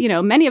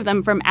 many of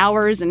them from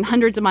hours and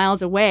hundreds of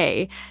miles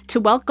away, to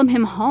welcome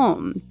him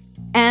home.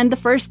 And the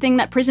first thing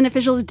that prison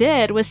officials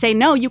did was say,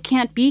 no, you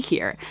can't be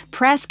here.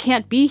 Press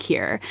can't be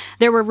here.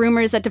 There were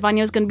rumors that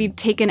Devonia was going to be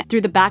taken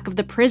through the back of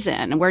the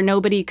prison where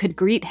nobody could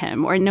greet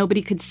him or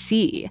nobody could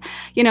see.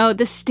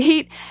 The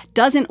state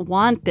doesn't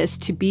want this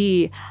to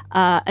be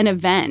an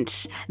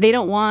event. They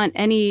don't want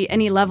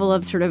any level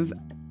of sort of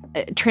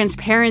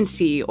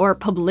transparency or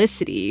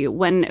publicity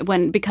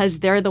because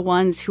they're the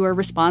ones who are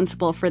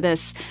responsible for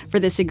this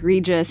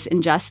egregious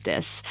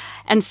injustice.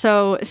 And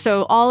so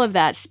all of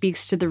that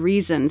speaks to the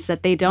reasons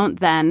that they don't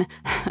then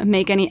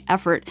make any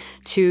effort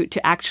to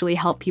actually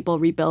help people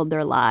rebuild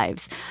their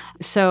lives.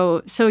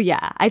 So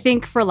yeah, I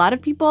think for a lot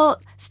of people,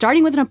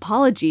 starting with an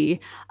apology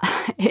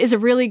is a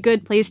really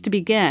good place to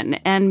begin.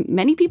 And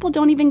many people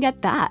don't even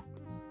get that.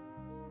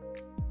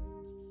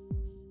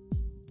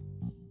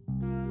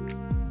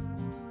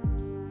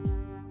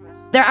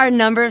 There are a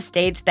number of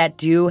states that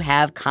do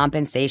have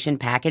compensation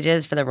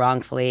packages for the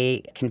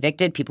wrongfully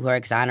convicted, people who are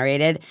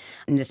exonerated.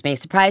 And this may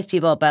surprise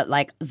people, but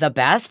the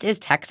best is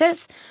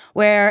Texas,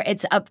 where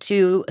it's up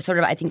to sort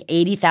of, I think,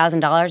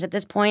 $80,000 at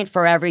this point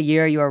for every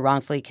year you are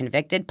wrongfully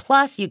convicted.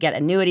 Plus you get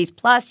annuities,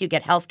 plus you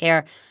get health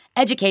care,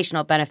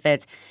 educational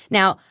benefits.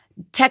 Now,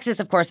 Texas,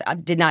 of course,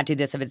 did not do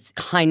this of its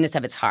kindness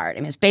of its heart. I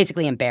mean, it's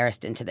basically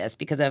embarrassed into this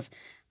because of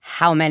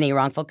how many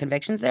wrongful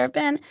convictions there have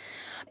been.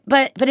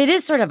 But it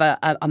is sort of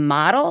a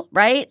model,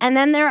 right? And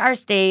then there are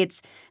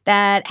states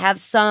that have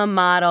some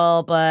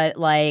model, but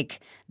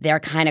they're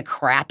kind of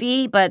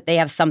crappy, but they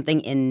have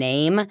something in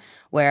name,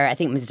 where I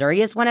think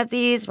Missouri is one of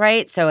these,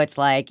 right? So it's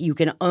you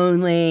can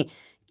only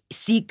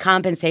seek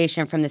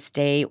compensation from the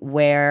state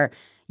where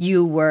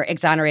you were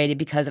exonerated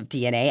because of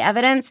DNA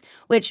evidence,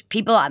 which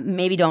people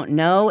maybe don't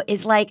know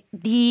is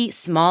the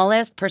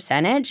smallest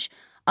percentage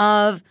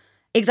of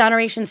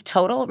exonerations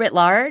total writ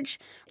large.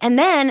 And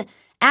then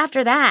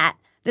after that,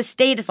 the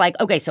state is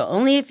okay, so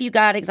only if you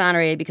got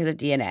exonerated because of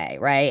DNA,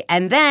 right?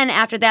 And then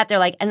after that,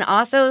 they're and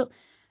also,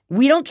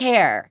 we don't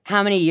care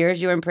how many years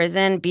you were in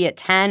prison, be it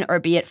 10 or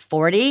be it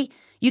 40,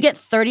 you get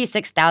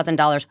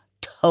 $36,000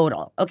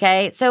 total,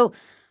 okay? So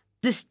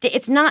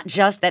it's not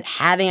just that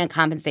having a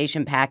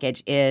compensation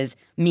package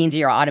means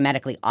you're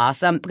automatically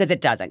awesome, because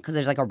it doesn't, because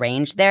there's a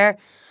range there.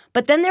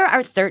 But then there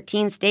are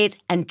 13 states,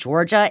 and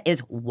Georgia is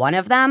one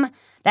of them,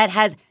 that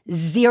has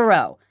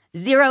zero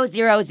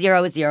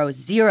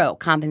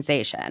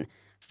compensation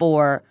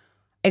for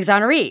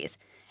exonerees,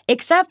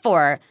 except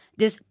for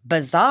this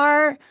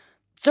bizarre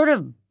sort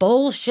of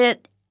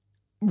bullshit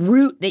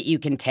route that you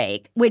can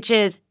take, which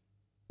is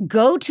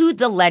go to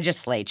the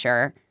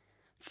legislature,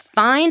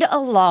 find a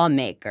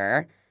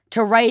lawmaker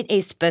to write a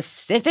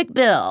specific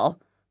bill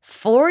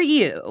for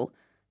you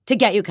to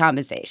get you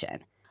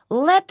compensation.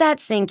 Let that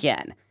sink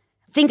in.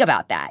 Think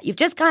about that. You've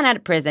just gone out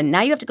of prison.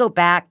 Now you have to go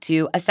back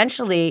to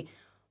essentially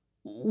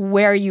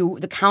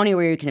the county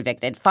where you're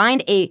convicted,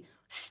 find a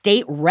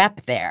state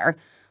rep there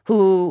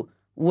who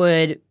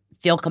would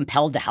feel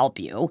compelled to help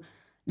you,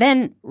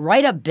 then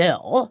write a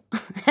bill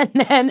and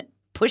then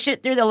push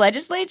it through the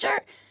legislature?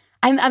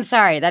 I'm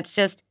sorry, that's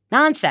just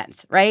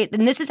nonsense, right?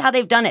 And this is how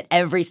they've done it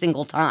every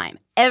single time.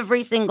 And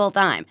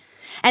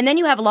then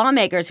you have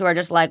lawmakers who are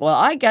just well,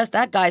 I guess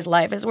that guy's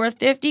life is worth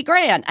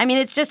 $50,000. I mean,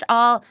 it's just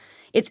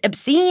it's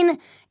obscene,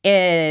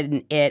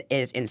 it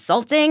is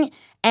insulting,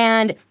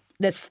 and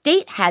the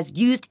state has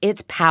used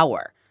its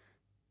power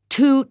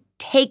to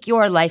take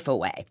your life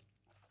away.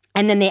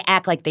 And then they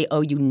act like they owe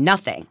you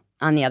nothing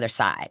on the other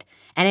side.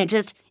 And it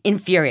just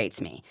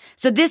infuriates me.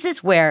 So this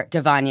is where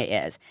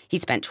Devonia is. He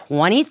spent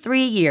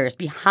 23 years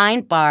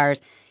behind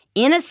bars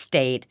in a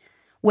state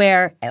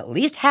where at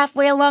least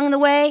halfway along the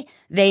way,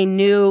 they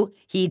knew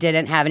he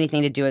didn't have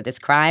anything to do with this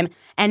crime.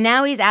 And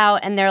now he's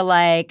out and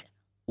they're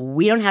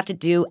we don't have to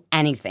do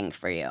anything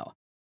for you.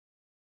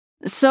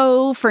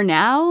 So for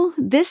now,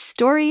 this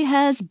story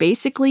has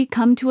basically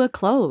come to a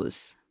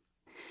close.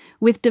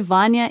 With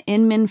Devonia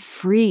Inman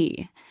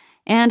free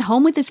and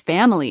home with his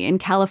family in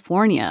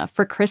California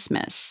for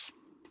Christmas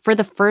for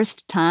the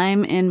first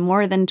time in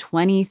more than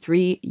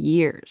 23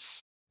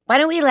 years. Why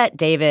don't we let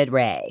David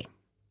Ray,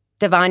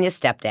 Devonia's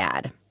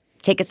stepdad,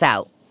 take us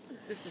out?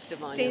 This is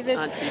Devonya's David.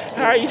 auntie.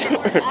 How are you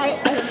doing?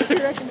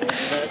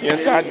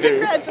 Yes, I do.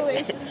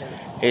 Congratulations.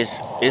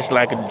 It's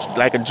like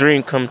a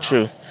dream come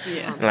true.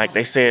 Yeah. Like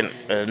they said,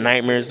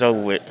 nightmare's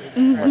over with.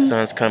 My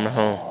son's coming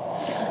home.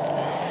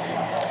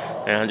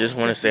 And I just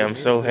want to say I'm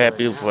so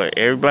happy for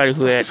everybody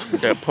who had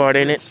their part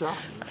in it.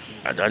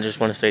 I just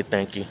want to say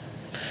thank you.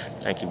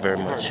 Thank you very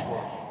much.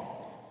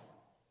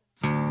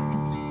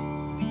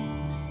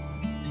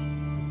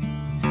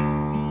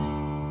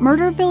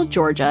 Murderville,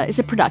 Georgia is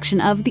a production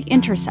of The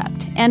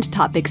Intercept and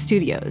Topic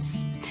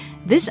Studios.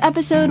 This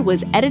episode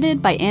was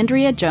edited by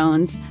Andrea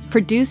Jones,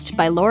 produced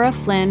by Laura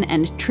Flynn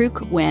and Truk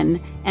Nguyen,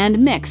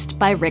 and mixed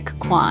by Rick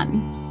Kwan.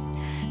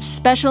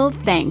 Special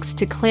thanks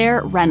to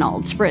Claire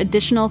Reynolds for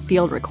additional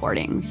field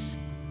recordings.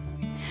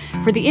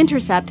 For The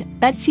Intercept,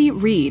 Betsy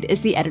Reed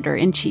is the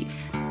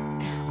editor-in-chief.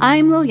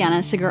 I'm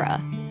Liliana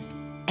Segura.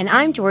 And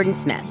I'm Jordan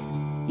Smith.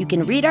 You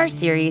can read our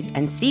series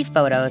and see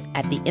photos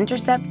at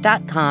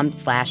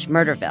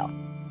theintercept.com/Murderville.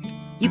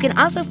 You can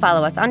also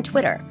follow us on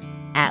Twitter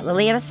at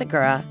Liliana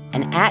Segura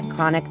and at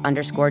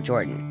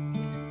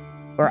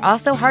Chronic_Jordan. We're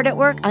also hard at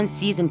work on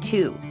Season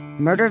 2,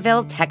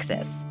 Murderville,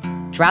 Texas,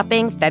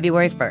 dropping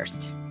February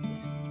 1st.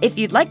 If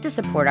you'd like to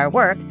support our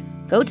work,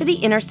 go to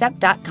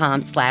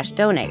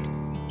theintercept.com/donate.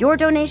 Your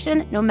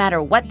donation, no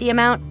matter what the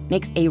amount,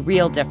 makes a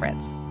real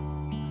difference.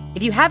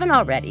 If you haven't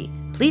already,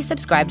 please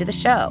subscribe to the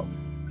show.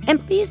 And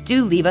please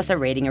do leave us a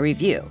rating or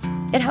review.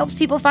 It helps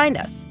people find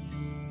us.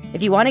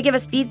 If you want to give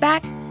us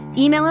feedback,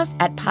 email us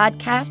at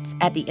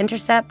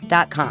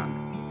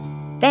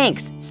podcasts@theintercept.com.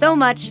 Thanks so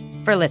much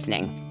for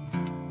listening.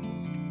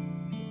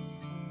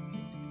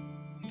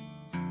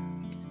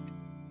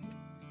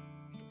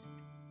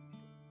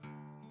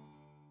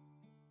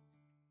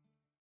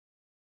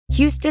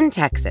 Houston,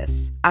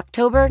 Texas,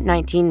 October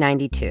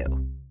 1992.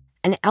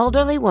 An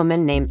elderly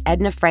woman named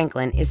Edna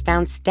Franklin is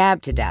found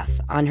stabbed to death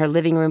on her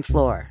living room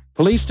floor.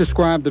 Police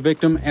described the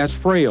victim as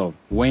frail,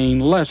 weighing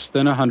less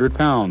than 100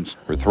 pounds.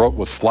 Her throat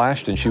was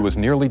slashed and she was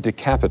nearly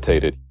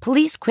decapitated.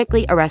 Police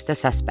quickly arrest a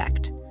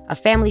suspect, a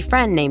family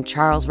friend named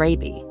Charles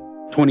Raby.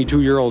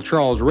 22-year-old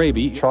Charles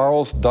Raby,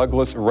 Charles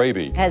Douglas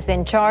Raby, has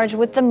been charged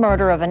with the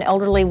murder of an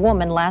elderly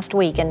woman last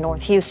week in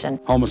North Houston.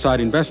 Homicide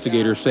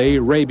investigators say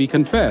Raby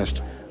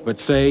confessed,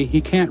 but say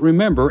he can't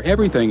remember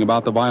everything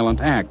about the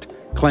violent act,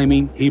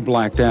 claiming he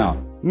blacked out.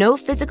 No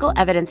physical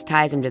evidence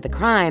ties him to the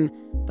crime,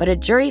 but a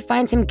jury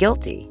finds him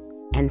guilty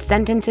and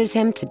sentences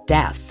him to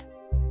death.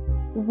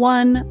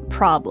 One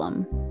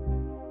problem.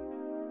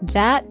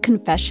 That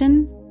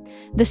confession,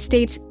 the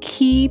state's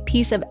key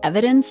piece of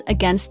evidence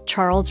against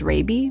Charles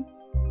Raby,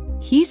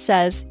 he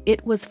says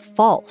it was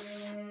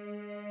false.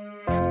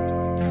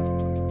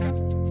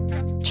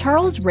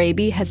 Charles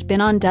Raby has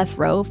been on death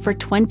row for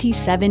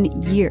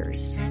 27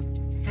 years.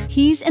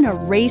 He's in a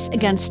race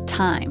against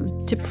time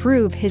to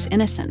prove his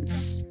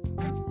innocence.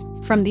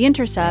 From The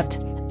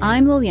Intercept,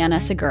 I'm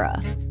Liliana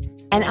Segura.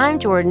 And I'm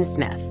Jordan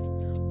Smith.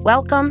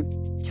 Welcome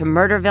to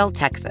Murderville,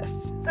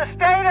 Texas. The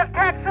state of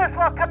Texas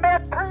will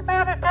commit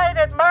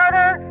premeditated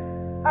murder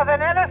of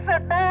an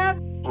innocent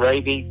man.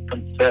 Raby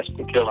confessed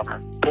to killing her.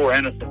 Poor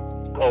innocent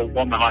old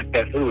woman like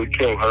that, who would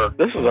kill her?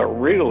 This is a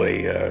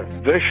really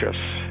vicious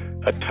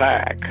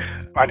attack.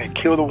 I didn't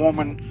kill the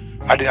woman.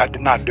 I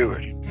did not do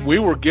it. We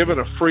were given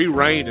a free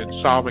rein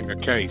in solving a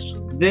case.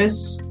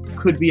 This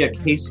could be a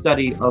case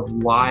study of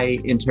why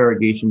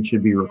interrogation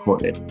should be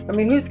recorded. I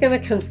mean, who's going to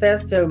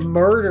confess to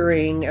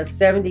murdering a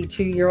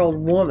 72-year-old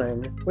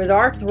woman with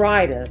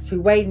arthritis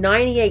who weighed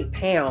 98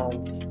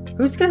 pounds?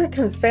 Who's going to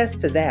confess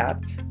to that?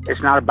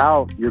 It's not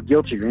about your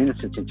guilt or your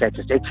innocence in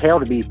Texas. It's hell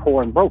to be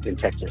poor and broke in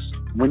Texas.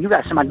 When you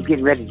got somebody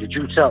getting ready to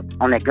juice up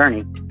on that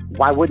gurney,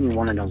 why wouldn't you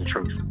want to know the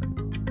truth?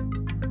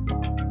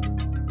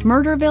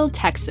 Murderville,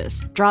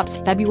 Texas drops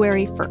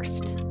February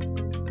 1st.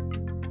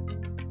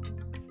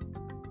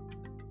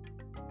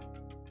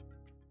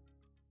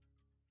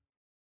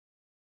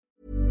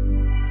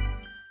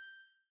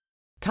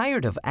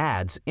 Tired of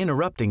ads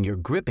interrupting your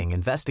gripping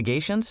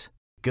investigations?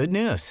 Good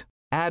news.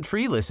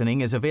 Ad-free listening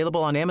is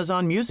available on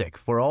Amazon Music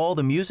for all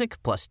the music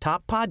plus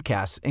top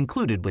podcasts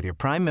included with your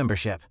Prime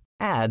membership.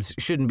 Ads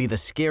shouldn't be the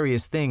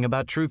scariest thing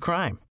about true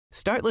crime.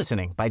 Start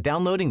listening by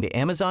downloading the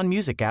Amazon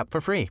Music app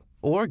for free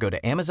or go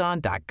to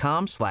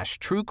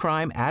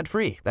amazon.com/truecrime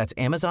ad-free. That's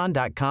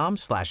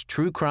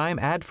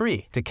amazon.com/truecrime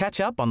ad-free to catch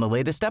up on the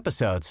latest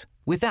episodes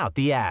without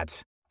the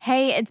ads.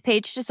 Hey, it's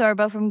Paige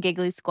DeSorbo from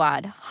Giggly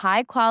Squad.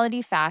 High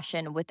quality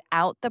fashion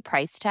without the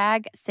price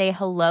tag. Say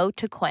hello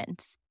to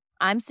Quince.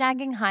 I'm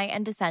snagging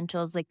high-end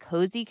essentials like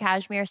cozy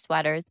cashmere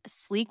sweaters,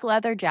 sleek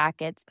leather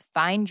jackets,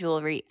 fine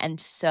jewelry, and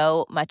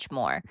so much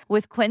more.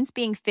 With Quince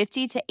being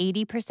 50 to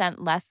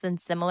 80% less than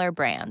similar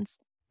brands.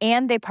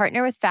 And they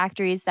partner with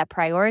factories that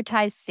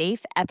prioritize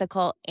safe,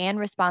 ethical, and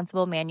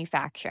responsible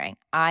manufacturing.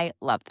 I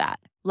love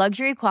that.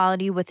 Luxury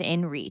quality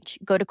within reach.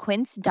 Go to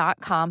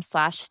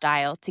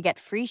quince.com/style to get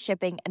free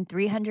shipping and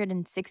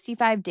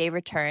 365-day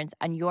returns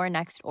on your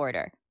next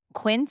order.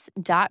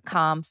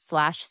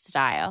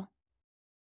 Quince.com/style.